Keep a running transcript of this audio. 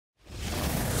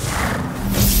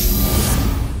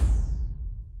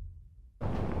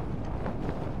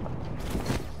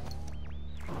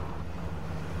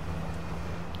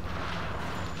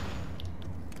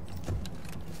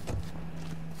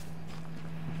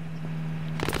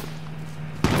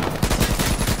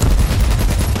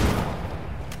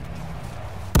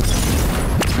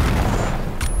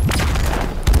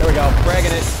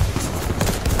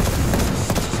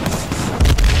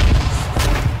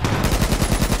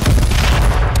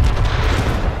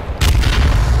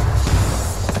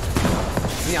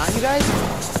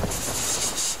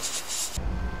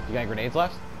You got any grenades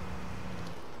left?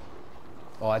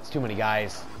 Oh, that's too many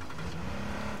guys.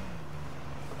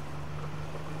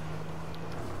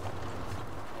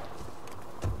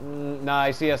 Nah,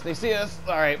 they see us. They see us.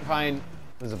 All right, fine.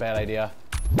 This is a bad idea.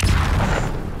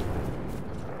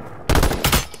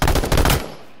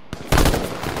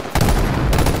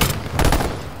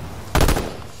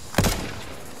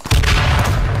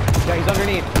 Yeah, he's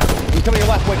underneath. He's coming to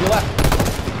your left, Wood, your left.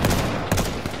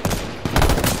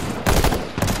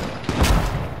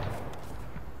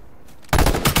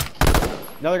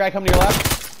 Another guy coming to your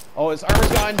left. Oh, his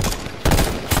armor's gone.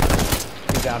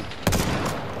 He's down.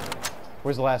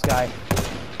 Where's the last guy?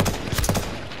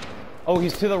 Oh,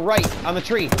 he's to the right on the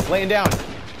tree, laying down.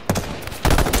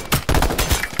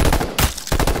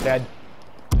 Dead.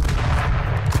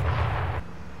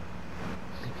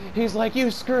 He's like, you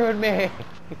screwed me.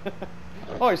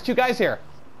 Oh, there's two guys here.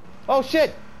 Oh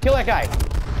shit, kill that guy.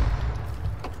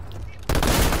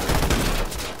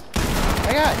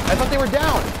 My God, I thought they were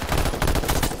down.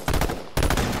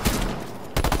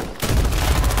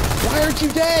 Why aren't you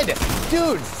dead?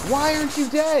 Dude, why aren't you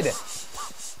dead?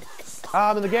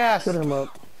 I'm in the gas. Put him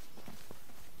up.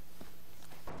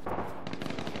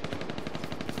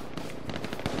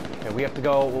 Okay, we have to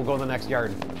go. We'll go to the next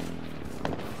yard.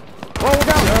 Oh, we're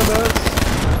down. There it is.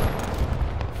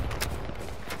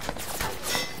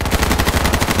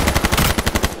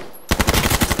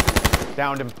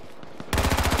 Downed him.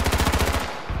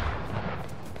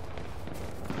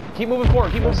 Keep moving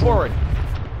forward. Keep moving forward.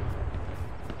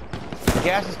 The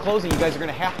gas is closing. You guys are going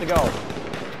to have to go.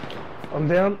 I'm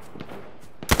down.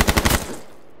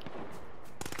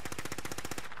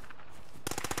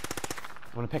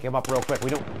 I'm going to pick him up real quick. We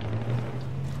don't...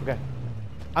 Okay.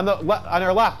 On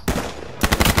our left.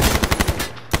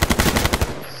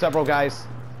 Several guys.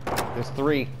 There's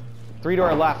three. Three to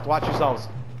our left. Watch yourselves.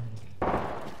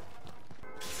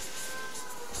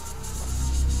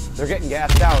 They're getting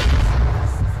gassed out.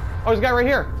 Oh, there's a guy right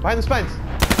here, behind this fence.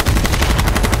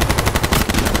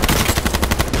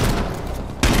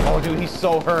 Oh, dude, he's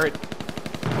so hurt.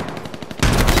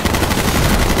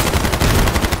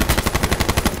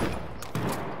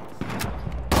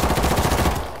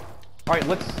 All right,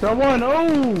 let's... Got one. Oh!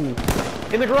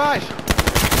 In the garage.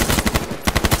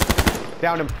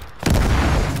 Downed him.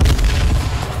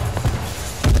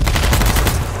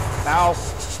 Ow.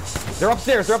 They're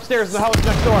upstairs. They're upstairs in the house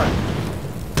next door.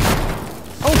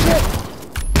 Oh, shit.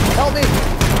 Help me.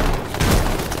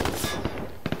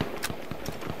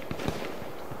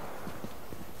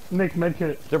 Nick,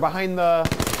 medkit. They're behind the...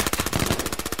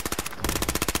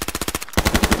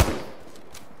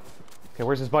 Okay,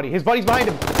 where's his buddy? His buddy's behind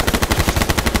him.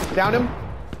 Downed him.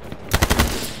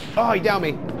 Oh, he downed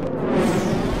me.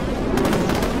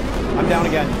 I'm down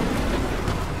again.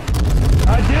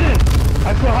 I did it.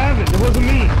 I still have it. It wasn't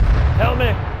me. Help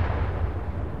me.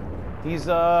 He's,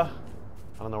 I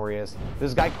don't know where he is.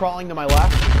 There's a guy crawling to my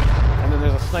left, and then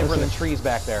there's a sniper in the trees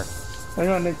back there. Hang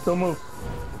on, Nick. Don't move.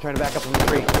 I'm trying to back up from the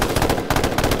tree.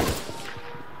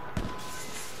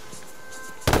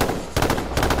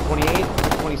 28,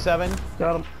 27.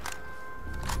 Got him.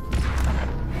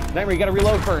 Nightmare, you gotta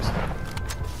reload first.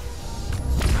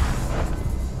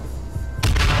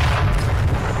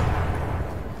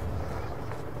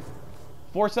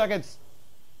 Four seconds.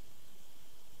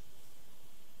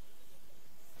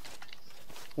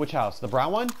 Which house? The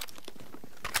brown one?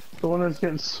 The one that's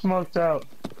getting smoked out.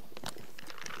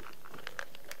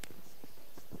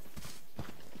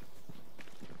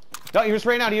 No, he just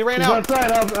ran out. He ran He's out.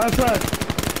 outside. Outside.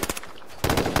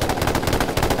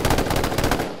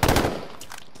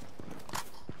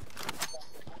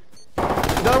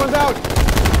 Another one's out.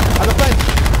 On the fence.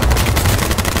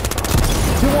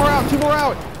 Two more out. Two more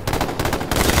out.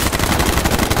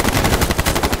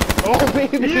 Oh,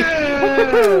 baby.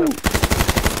 Yeah!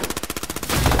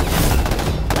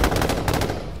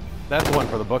 That's one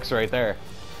for the books right there.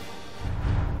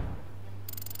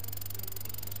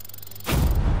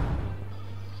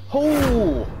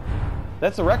 Oh,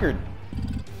 that's a record.